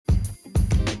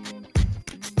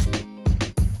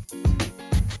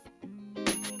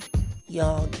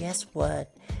Y'all, guess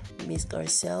what? Miss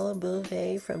Garcella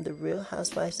Bouvet from the Real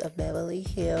Housewives of Beverly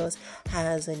Hills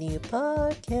has a new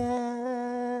podcast.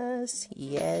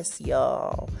 Yes,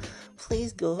 y'all.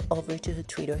 Please go over to her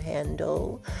Twitter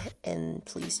handle and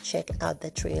please check out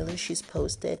the trailer she's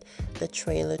posted. The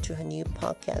trailer to her new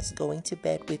podcast, Going to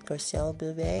Bed with Garcella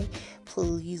Bouvet.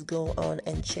 Please go on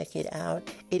and check it out.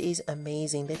 It is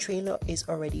amazing. The trailer is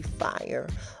already fire.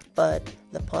 But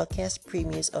the podcast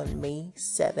premieres on May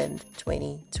 7th,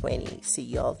 2020. See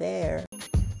y'all there.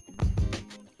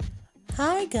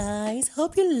 Hi guys,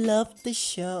 hope you loved the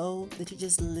show that you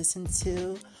just listened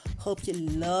to. Hope you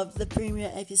loved the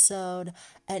premiere episode.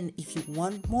 And if you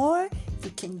want more, you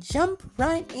can jump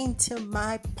right into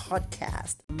my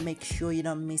podcast. Make sure you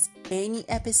don't miss any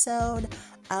episode.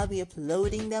 I'll be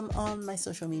uploading them on my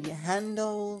social media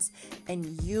handles.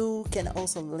 And you can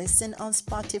also listen on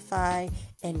Spotify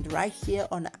and right here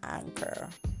on Anchor.